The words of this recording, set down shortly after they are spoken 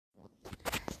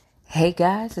Hey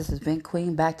guys, this has been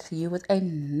Queen back to you with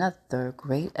another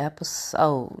great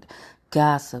episode.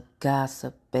 Gossip,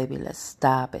 gossip, baby, let's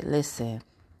stop it. Listen,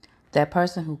 that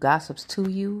person who gossips to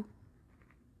you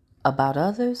about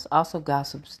others also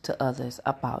gossips to others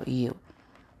about you.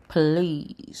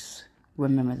 Please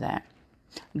remember that.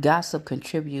 Gossip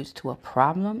contributes to a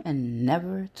problem and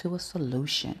never to a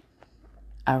solution.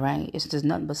 All right? It's just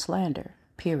nothing but slander,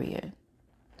 period.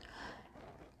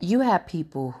 You have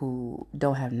people who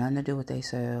don't have nothing to do with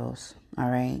themselves, all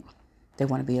right? They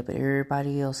want to be up at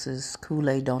everybody else's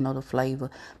Kool-Aid, don't know the flavor.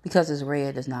 Because it's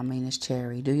red does not mean it's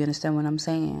cherry. Do you understand what I'm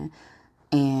saying?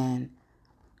 And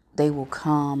they will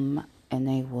come and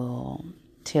they will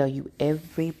tell you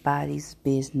everybody's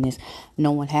business,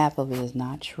 knowing half of it is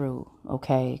not true,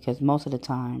 okay? Because most of the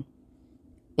time,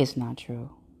 it's not true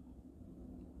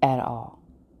at all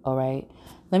right?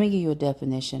 Let me give you a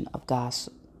definition of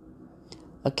gossip.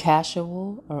 A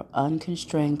casual or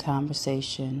unconstrained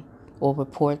conversation or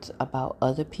reports about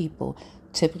other people,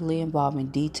 typically involving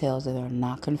details that are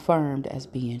not confirmed as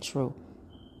being true.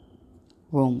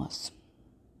 Rumors.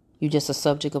 You're just a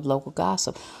subject of local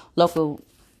gossip. Local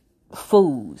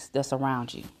fools that's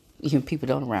around you. Even people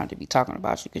don't around you be talking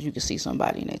about you because you can see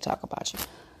somebody and they talk about you.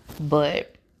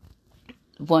 But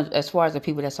as far as the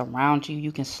people that's around you,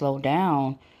 you can slow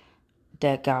down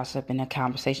that gossip and that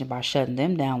conversation by shutting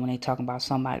them down when they talking about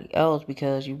somebody else,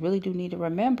 because you really do need to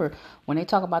remember when they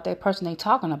talk about that person, they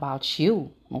talking about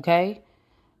you, okay?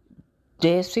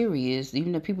 Dead serious.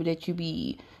 Even the people that you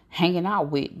be hanging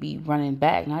out with be running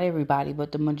back. Not everybody,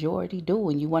 but the majority do.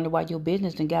 And you wonder why your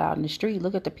business didn't get out in the street.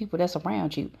 Look at the people that's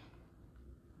around you.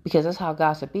 Because that's how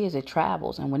gossip is. It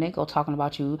travels. And when they go talking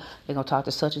about you, they're going to talk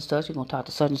to such and such. You're going to talk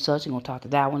to such and such. You're going to talk to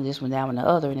that one, this one, that one, the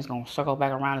other. And it's going to circle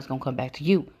back around. It's going to come back to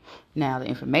you. Now, the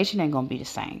information ain't going to be the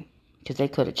same. Because they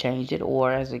could have changed it.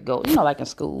 Or as it goes, like in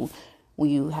school,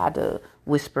 when you had to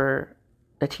whisper,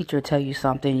 the teacher would tell you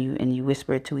something, and you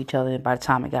whisper it to each other. And by the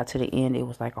time it got to the end, it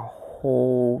was like a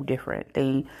whole different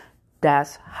thing.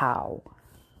 That's how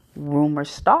rumors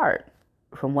start.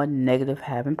 From one negative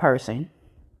having person.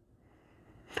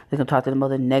 They're going to talk to them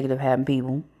other negative having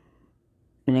people.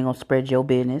 And they're going to spread your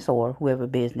business or whoever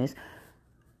business.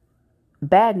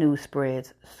 Bad news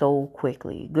spreads so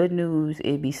quickly. Good news,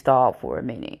 it be stalled for a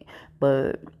minute.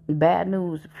 But bad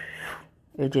news,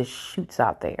 it just shoots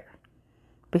out there.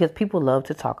 Because people love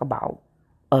to talk about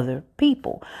other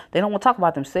people. They don't want to talk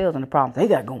about themselves and the problems they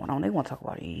got going on. They want to talk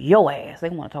about your ass. They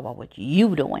want to talk about what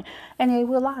you doing. And they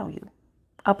will lie on you.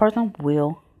 A person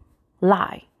will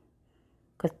lie.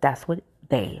 Because that's what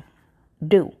they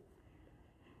do.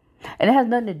 And it has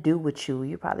nothing to do with you.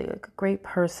 You're probably like a great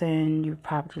person. You're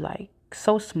probably like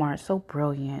so smart, so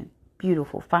brilliant,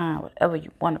 beautiful, fine, whatever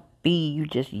you want to be. You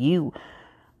just you.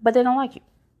 But they don't like you.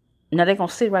 Now they're going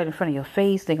to sit right in front of your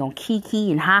face. They're going to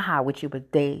kiki and ha-ha with you,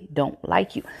 but they don't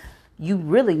like you. You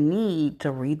really need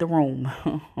to read the room,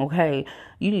 okay?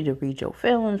 You need to read your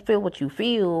feelings, feel what you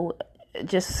feel.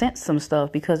 Just sense some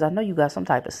stuff, because I know you got some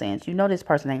type of sense. You know this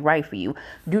person ain't right for you.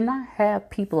 Do not have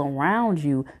people around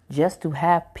you just to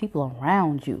have people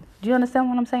around you. Do you understand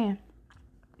what I'm saying?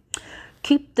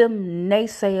 Keep them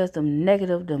naysayers, them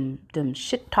negative, them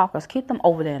shit talkers. Keep them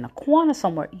over there in a corner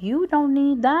somewhere. You don't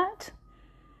need that.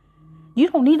 You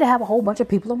don't need to have a whole bunch of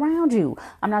people around you.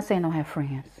 I'm not saying don't have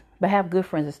friends, but have good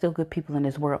friends. There's still good people in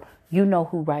this world. You know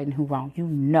who right and who wrong. You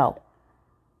know.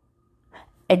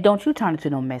 And don't you turn into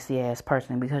no messy ass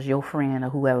person because your friend or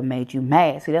whoever made you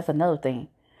mad. See, that's another thing.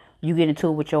 You get into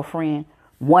it with your friend.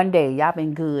 One day, y'all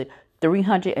been good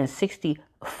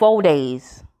 364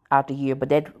 days out the year. But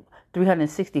that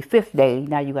 365th day,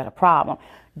 now you got a problem.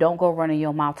 Don't go running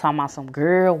your mouth talking about some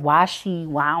girl. Why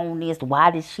on this?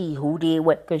 Why did she? Who did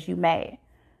what? Because you mad.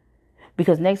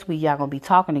 Because next week, y'all going to be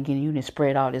talking again. And you done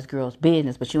spread all this girl's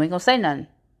business. But you ain't going to say nothing.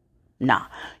 Nah,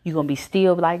 you're going to be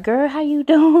still like, girl, how you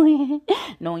doing?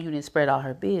 Knowing you didn't spread all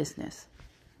her business.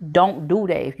 Don't do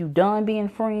that. If you done being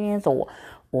friends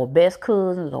or best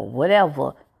cousins or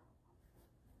whatever,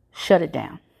 shut it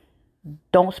down.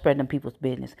 Don't spread them people's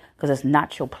business, because it's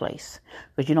not your place.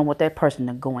 Because you don't want that person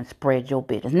to go and spread your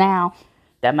business. Now,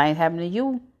 that might happen to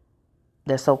you.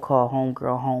 That so-called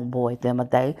homegirl, homeboy, them a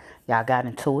day, y'all got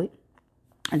into it.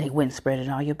 And they went and spread it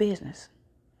all your business.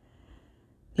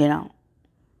 You know.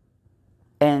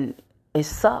 And it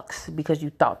sucks because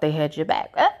you thought they had your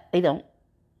back. They don't.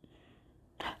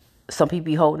 Some people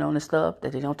be holding on to stuff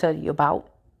that they don't tell you about.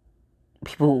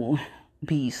 People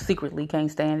be secretly can't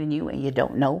stand in you and you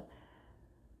don't know.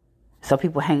 Some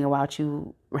people hang around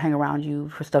you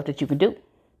for stuff that you can do.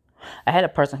 I had a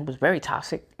person who was very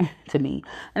toxic to me.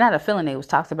 And I had a feeling they was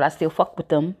toxic, but I still fuck with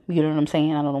them. You know what I'm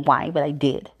saying? I don't know why, but I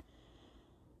did.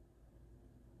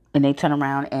 and they turn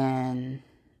around and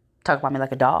talk about me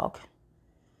like a dog.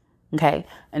 Okay,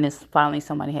 and it's finally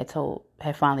somebody had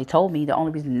finally told me. The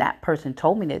only reason that person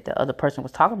told me that the other person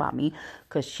was talking about me,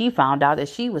 because she found out that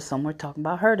she was somewhere talking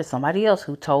about her to somebody else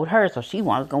who told her. So she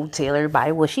wanted to go tell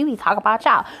everybody, well, she be talking about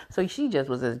y'all. So she just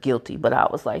was as guilty. But I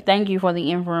was like, thank you for the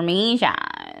information.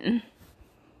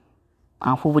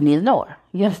 Who would need to know her?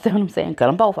 You understand what I'm saying? Cut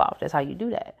them both off. That's how you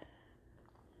do that.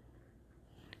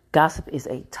 Gossip is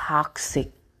a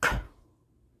toxic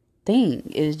thing.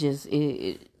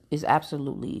 It is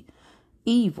absolutely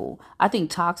evil. I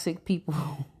think toxic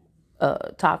people,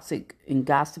 toxic and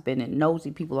gossiping and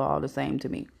nosy people are all the same to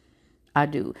me. I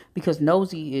do. Because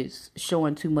nosy is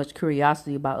showing too much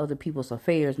curiosity about other people's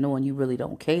affairs, knowing you really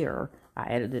don't care. I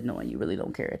added it, knowing you really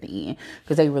don't care at the end.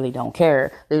 Because they really don't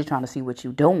care. They're just trying to see what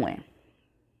you're doing.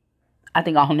 I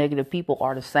think all negative people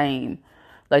are the same.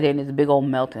 Like they're in this big old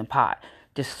melting pot,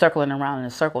 just circling around in a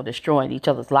circle, destroying each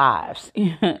other's lives.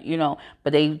 You know,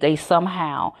 but they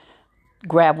somehow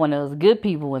grab one of those good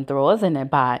people and throw us in that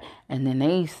pot, and then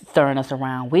they stirring us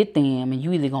around with them, and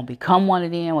you either gonna become one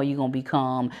of them or you gonna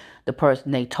become the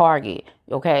person they target.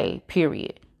 Okay,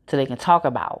 period. So they can talk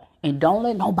about. And don't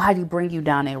let nobody bring you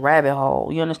down that rabbit hole.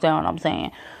 You understand what I'm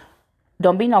saying?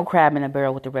 Don't be no crab in a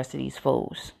barrel with the rest of these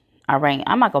fools. All right,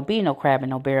 I'm not going to be no crab in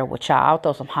no barrel with y'all. I'll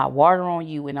throw some hot water on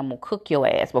you and I'm going to cook your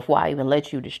ass before I even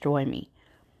let you destroy me.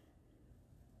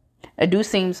 It do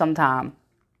seem sometimes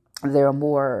there are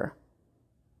more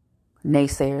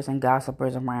naysayers and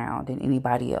gossipers around than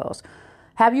anybody else.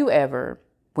 Have you ever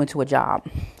went to a job,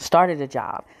 started a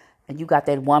job, and you got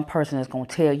that one person that's going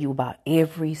to tell you about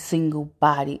every single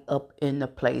body up in the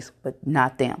place, but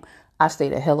not them? I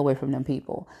stayed the hell away from them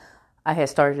people. I had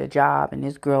started a job and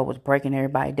this girl was breaking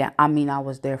everybody down. I mean, I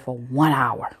was there for 1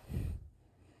 hour.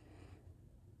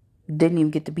 Didn't even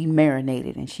get to be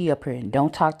marinated. And she up here and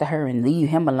don't talk to her and leave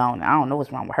him alone. I don't know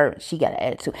what's wrong with her. She got an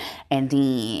attitude. And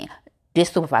then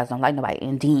this supervisor don't like nobody.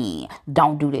 And then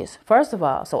don't do this. First of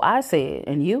all, so I said,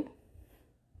 and you?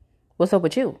 What's up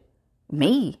with you?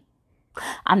 Me?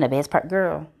 I'm the best part,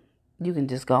 girl. You can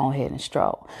just go ahead and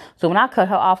stroll. So when I cut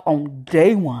her off on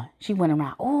day one, she went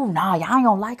around, oh, nah, y'all ain't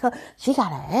gonna like her. She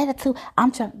got an attitude.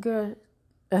 I'm trying, girl,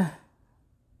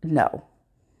 no.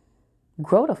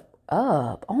 Grow the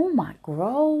up. Oh, my,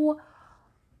 grow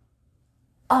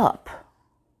up.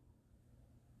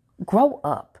 Grow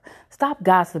up. Stop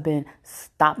gossiping.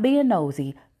 Stop being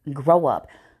nosy. Grow up.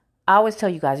 I always tell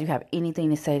you guys, you have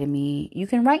anything to say to me, you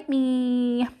can write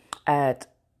me at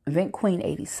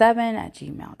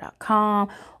ventqueen87@gmail.com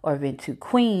or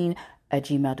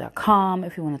vent2queen@gmail.com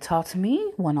if you want to talk to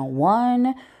me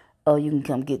one-on-one, or you can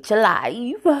come get your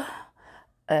live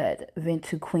at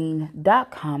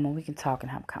vent2queen.com and we can talk and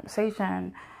have a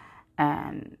conversation.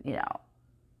 And you know,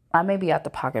 I may be out the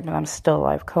pocket, but I'm still a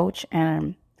life coach,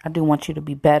 and I do want you to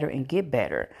be better and get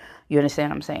better. You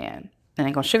understand what I'm saying? I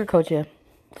ain't gonna sugarcoat you.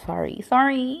 Sorry. If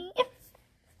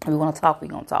we want to talk, we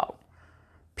gonna talk.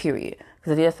 Period.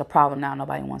 Because there's a problem now.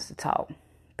 Nobody wants to talk.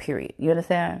 Period. You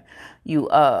understand? You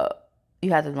have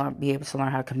to be able to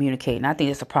learn how to communicate. And I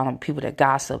think it's a problem with people that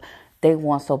gossip. They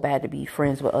want so bad to be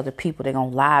friends with other people. They're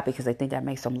going to lie because they think that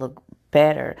makes them look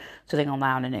better. So they're going to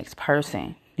lie on the next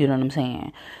person. You know what I'm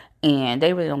saying? And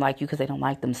they really don't like you because they don't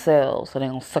like themselves. So they're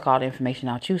going to suck all the information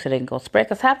out you so they can go spread.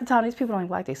 Because half the time these people don't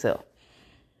even like themselves.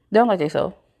 They don't like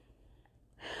themselves.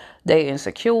 They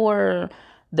insecure.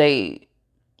 They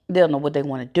don't know what they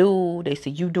want to do. They see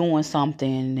you doing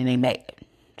something and they mad.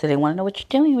 So they want to know what you're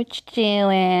doing,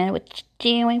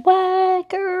 what,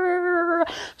 girl?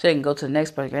 So they can go to the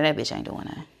next person. That bitch ain't doing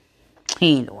nothing.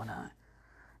 He ain't doing nothing.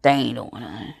 They ain't doing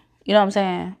nothing. You know what I'm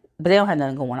saying? But they don't have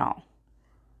nothing going on.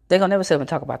 They're going to never sit up and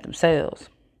talk about themselves.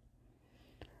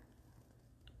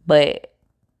 But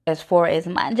as far as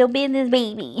mind your business,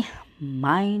 baby.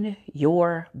 Mind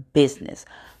your business.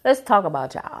 Let's talk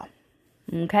about y'all.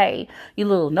 Okay? You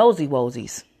little nosy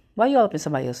wozies. Why you all up in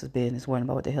somebody else's business worrying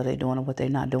about what the hell they're doing or what they're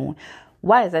not doing?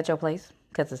 Why is that your place?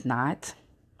 Because it's not.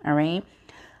 All right?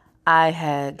 I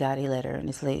had got a letter and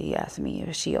this lady asked me,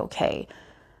 is she okay?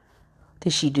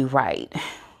 Did she do right?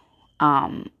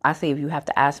 I say if you have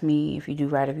to ask me if you do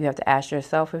right, if you have to ask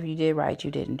yourself if you did right,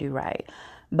 you didn't do right.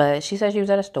 But she said she was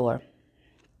at a store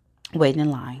waiting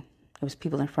in line. There was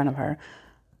people in front of her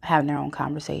having their own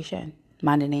conversation,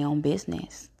 minding their own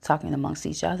business, talking amongst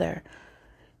each other.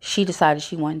 She decided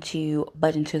she wanted to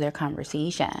butt into their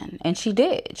conversation. And she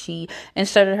did. She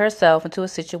inserted herself into a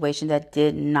situation that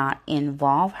did not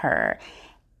involve her.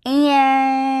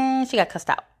 And she got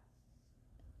cussed out.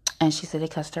 And she said they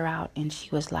cussed her out. And she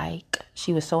was like,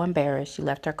 she was so embarrassed. She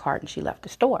left her cart and she left the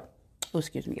store. Oh,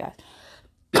 excuse me, guys.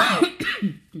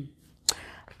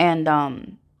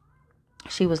 And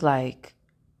she was like,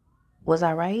 was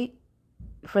I right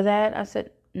for that? I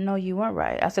said, no, you weren't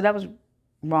right. I said, that was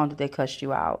wrong that they cussed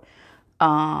you out.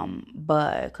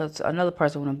 But because another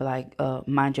person would be like,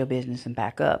 mind your business and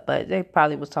back up. But they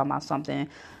probably was talking about something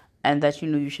and that you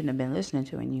knew you shouldn't have been listening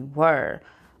to, and you were.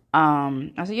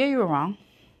 I said, yeah, you were wrong.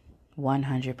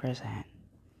 100%.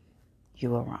 You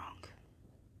were wrong.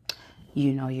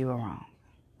 You know you were wrong.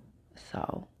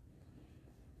 So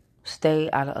stay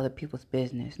out of other people's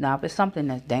business. Now, if it's something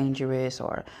that's dangerous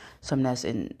or something that's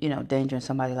in, danger in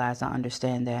somebody's lives, I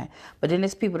understand that. But then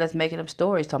there's people that's making up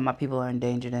stories talking about people are in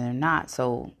danger and they're not.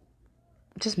 So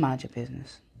just mind your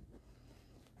business.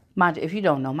 If you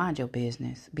don't know, mind your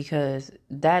business, because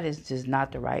that is just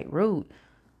not the right route.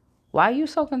 Why are you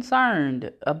so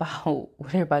concerned about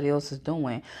what everybody else is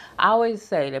doing? I always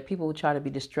say that people try to be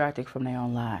distracted from their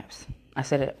own lives. I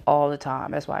said it all the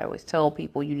time. That's why I always tell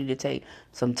people you need to take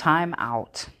some time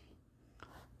out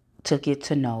to get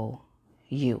to know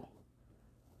you.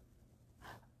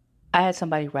 I had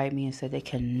somebody write me and said they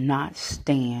cannot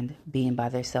stand being by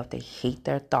themselves. They hate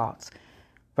their thoughts.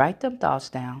 Write them thoughts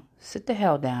down. Sit the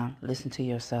hell down. Listen to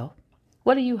yourself.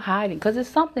 What are you hiding? Because there's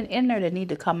something in there that need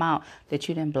to come out that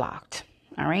you done blocked.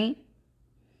 All right?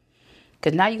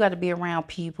 Because now you got to be around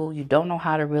people. You don't know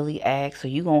how to really act. So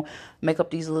you going to make up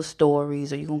these little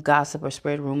stories, or you going to gossip or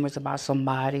spread rumors about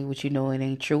somebody, which you know it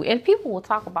ain't true. And people will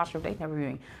talk about you if they never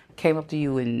even came up to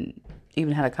you and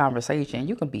even had a conversation.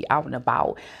 You can be out and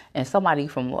about, and somebody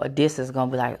from a distance is going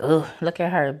to be like, oh, look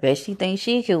at her. Bet she thinks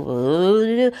she cute.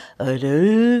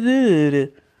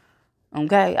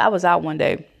 Okay? I was out one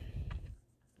day.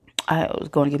 I was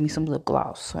going to get me some lip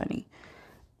gloss, honey.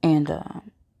 And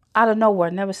out of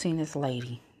nowhere, never seen this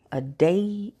lady a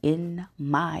day in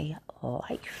my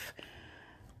life.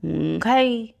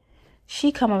 Okay?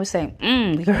 She come up and say,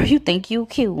 girl, you think you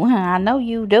cute. I know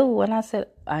you do. And I said,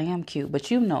 I am cute.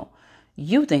 But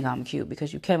you think I'm cute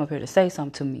because you came up here to say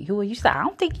something to me. Who are you? Said, I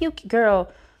don't think you, girl,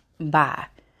 bye.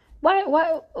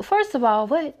 Why? First of all,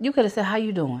 what? You could have said, how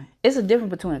you doing? It's a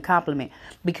difference between a compliment,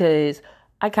 because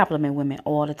I compliment women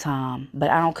all the time,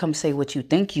 but I don't come say what you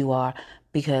think you are,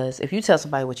 because if you tell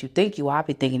somebody what you think you are, I'll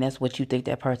be thinking that's what you think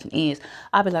that person is.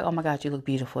 I'll be like, oh my God, you look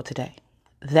beautiful today.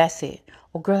 That's it.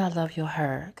 Oh, girl, I love your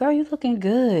hair. Girl, you looking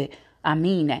good. I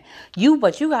mean that.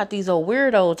 But you got these old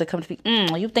weirdos that come to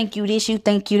me, you think you this, you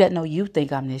think you that. No, you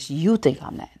think I'm this, you think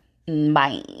I'm that.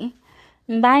 Bye.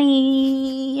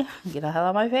 Bye. Get the hell out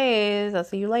of my face. I'll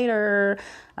see you later.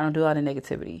 I don't do all the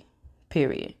negativity.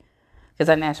 Period. Because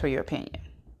I didn't ask for your opinion.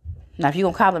 Now, if you're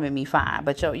going to compliment me, fine.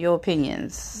 But your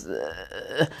opinions,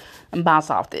 bounce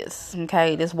off this.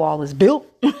 Okay? This wall is built.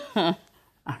 I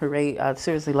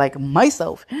seriously like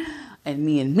myself. And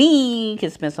me can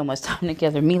spend so much time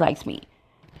together. Me likes me.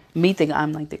 Me think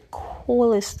I'm like the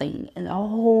coolest thing in the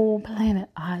whole planet.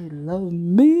 I love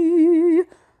me.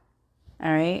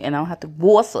 All right? And I don't have to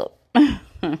what's up.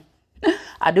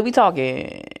 I do be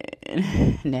talking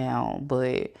now,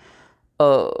 but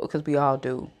because we all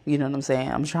do. You know what I'm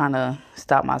saying? I'm trying to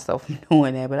stop myself from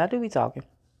doing that, but I do be talking.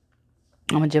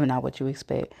 I'm a Gemini, what you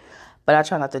expect. But I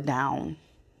try not to down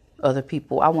other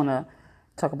people. I want to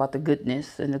talk about the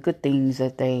goodness and the good things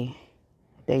that they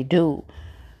do.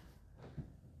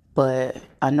 But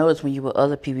I notice when you with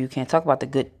other people, you can't talk about the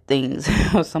good things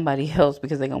of somebody else,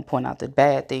 because they're going to point out the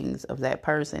bad things of that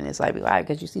person. It's like, all right,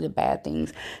 because you see the bad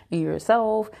things in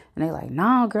yourself. And they're like,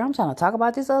 nah, girl, I'm trying to talk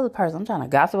about this other person. I'm trying to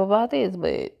gossip about this.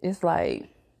 But it's like,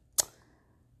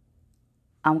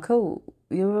 I'm cool.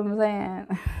 You know what I'm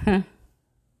saying?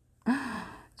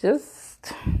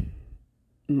 Just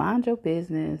mind your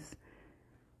business.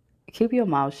 Keep your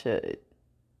mouth shut.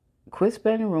 Quit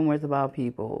spreading rumors about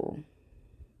people.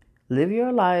 Live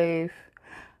your life.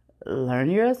 Learn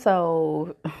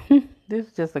yourself. This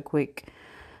is just a quick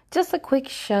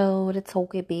show to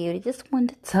talk about it. Just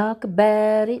wanted to talk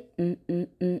about it.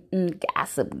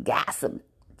 Gossip.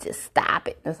 Just stop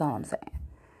it. That's all I'm saying.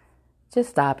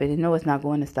 Just stop it. You know it's not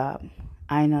going to stop.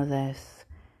 I know this.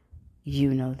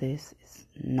 You know this. It's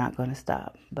not going to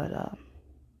stop. But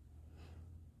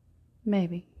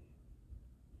maybe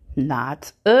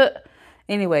not.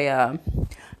 Anyway,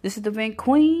 this is the Vent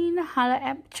Queen. Holla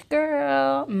at your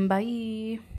girl. Bye.